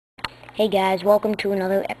Hey guys, welcome to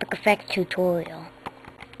another Epic Effects tutorial.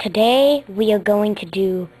 Today we are going to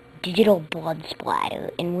do Digital Blood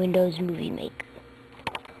Splatter in Windows Movie Maker.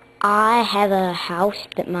 I have a house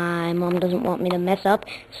that my mom doesn't want me to mess up,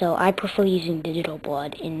 so I prefer using digital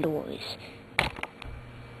blood indoors.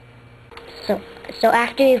 So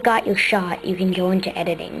after you've got your shot, you can go into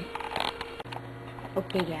editing.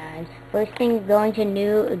 Okay guys, first thing you're going to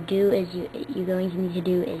need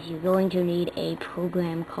to need a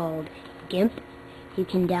program called GIMP. You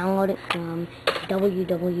can download it from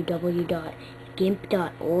www.gimp.org.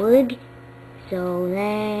 So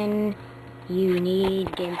then you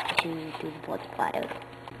need GIMP to do the blood splatter.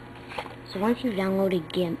 So once you've downloaded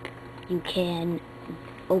GIMP, you can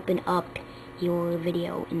open up your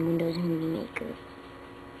video in Windows Movie Maker.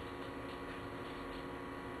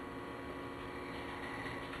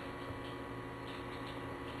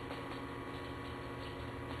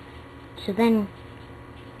 So then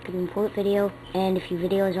you can import video, and if your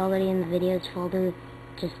video is already in the videos folder,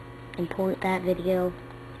 just import that video.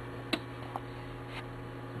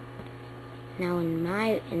 Now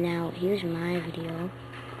here's my video.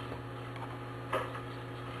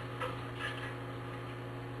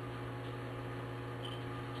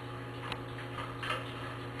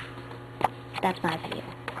 That's my video.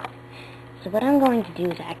 So what I'm going to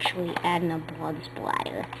do is actually add in a blood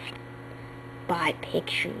splatter by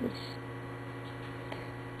pictures.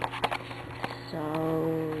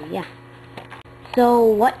 So yeah. So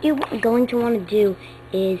what you're going to want to do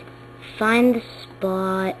is find the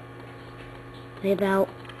spot right about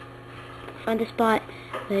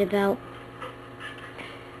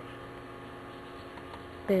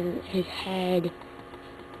where his head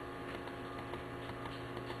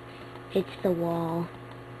hits the wall.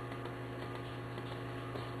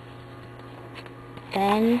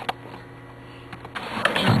 Then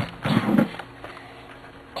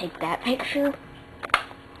take that picture,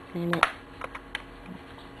 name it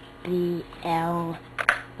BL,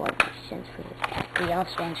 what stands for BL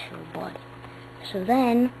stands for blood. So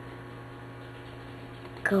then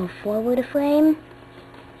go forward a frame,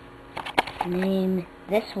 name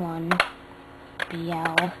this one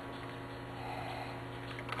BL2.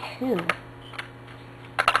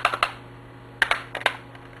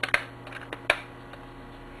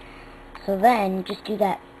 So then just do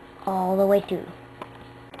that all the way through.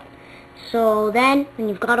 So then, when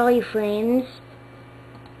you've got all your frames,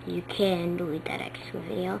 you can delete that extra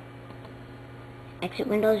video. Exit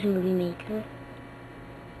Windows Movie Maker.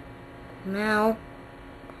 Now,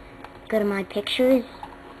 go to My Pictures,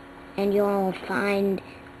 and you'll find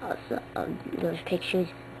those pictures,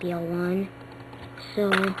 BL1.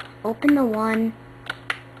 So, open the one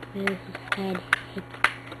where his head hits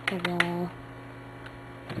the wall,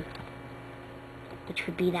 which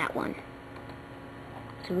would be that one.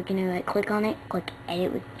 So we're going to right click on it, click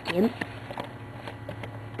Edit with GIMP.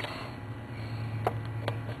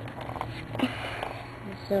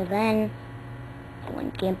 So then,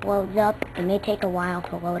 when GIMP loads up, it may take a while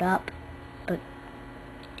to load up, but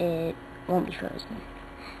it won't be frozen.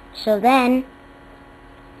 So then,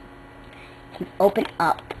 you open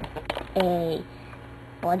up a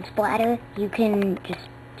blood splatter. You can just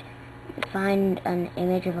find an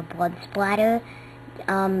image of a blood splatter.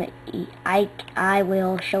 I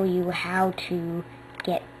will show you how to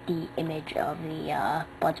get the image of the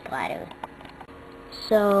blood splatter.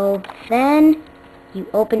 So then you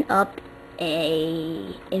open up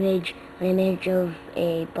an image of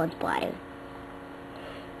a blood splatter.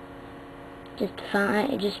 It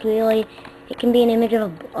can be an image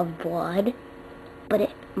of blood, but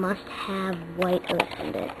it must have white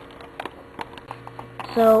around it.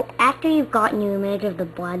 So after you've gotten your image of the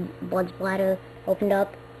blood splatter opened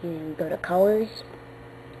up, you go to colors,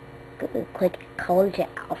 click color to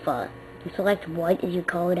alpha. You select white as your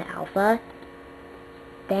color to alpha.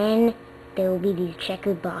 Then there will be these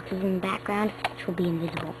checkered boxes in the background, which will be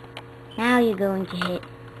invisible. Now you're going to hit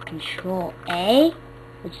Control A,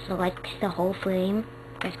 which selects the whole frame.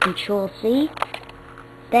 Press Control C.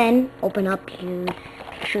 Then open up your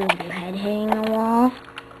picture of your head hitting the wall.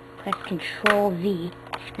 Press Control V.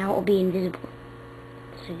 Now it will be invisible.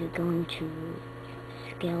 So you're going to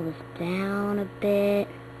scale this down a bit.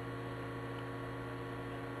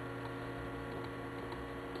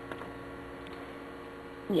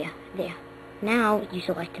 Yeah, there. Now you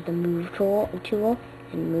select the Move tool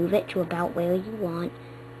and move it to about where you want.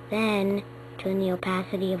 Then turn the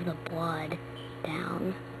opacity of the blood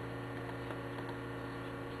down.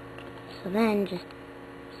 So then just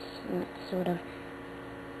sort of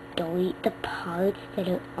delete the parts that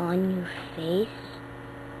are on your face.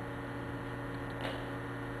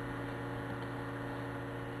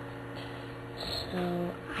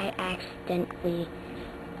 So I accidentally,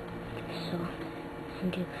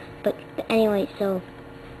 but anyway, so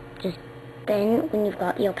just then when you've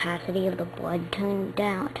got the opacity of the blood toned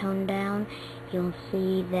down, you'll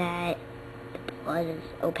see that the blood is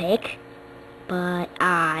opaque. But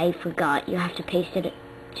I forgot, you have to paste it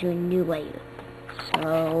to a new layer.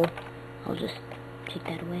 So I'll just take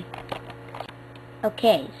that away.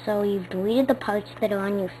 Okay, so you've deleted the parts that are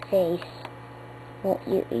on your face. Well,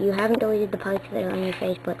 you haven't deleted the parts that are on your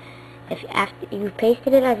face, but if after you've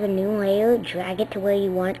pasted it as a new layer, drag it to where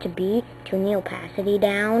you want it to be, turn the opacity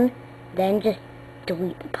down, then just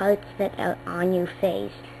delete the parts that are on your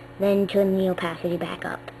face, then turn the opacity back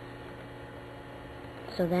up.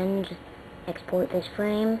 So then just export this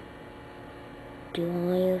frame, do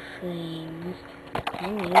all your frames,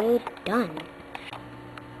 and you're done.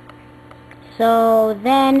 So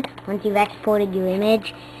then, once you've exported your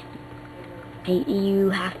image,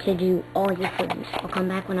 you have to do all your frames. I'll come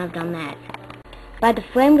back when I've done that. By the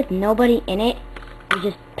frame with nobody in it, you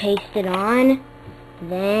just paste it on,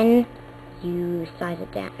 then you size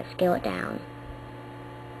it down, scale it down.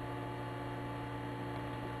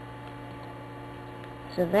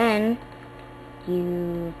 So then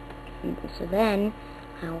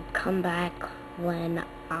I'll come back when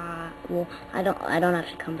well, I don't have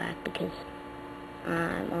to come back because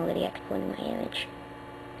I'm already exporting my image.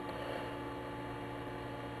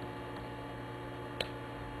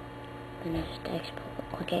 Then I just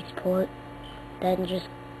export, click export, then just,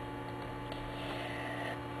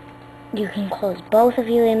 you can close both of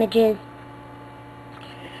your images.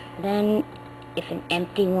 Then if an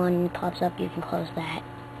empty one pops up, you can close that.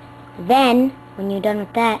 Then when you're done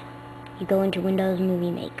with that, you go into Windows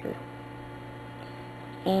Movie Maker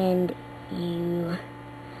and you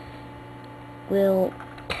will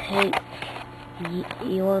take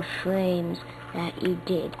your frames that you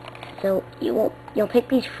did. So you'll pick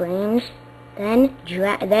these frames, then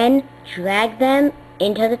drag them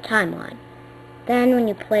into the timeline. Then when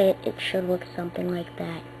you play it, it should look something like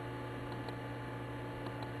that.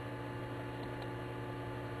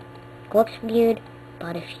 It looks weird,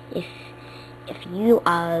 but if you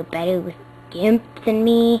are better with GIMP than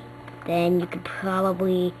me, then you could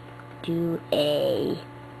probably do a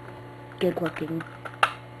good looking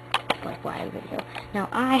blood splatter video. Now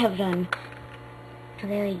I have done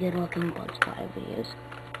very good looking blood splatter videos.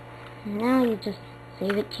 Now you just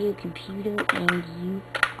save it to your computer and you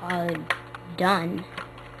are done.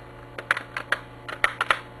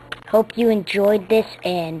 Hope you enjoyed this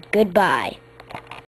and goodbye.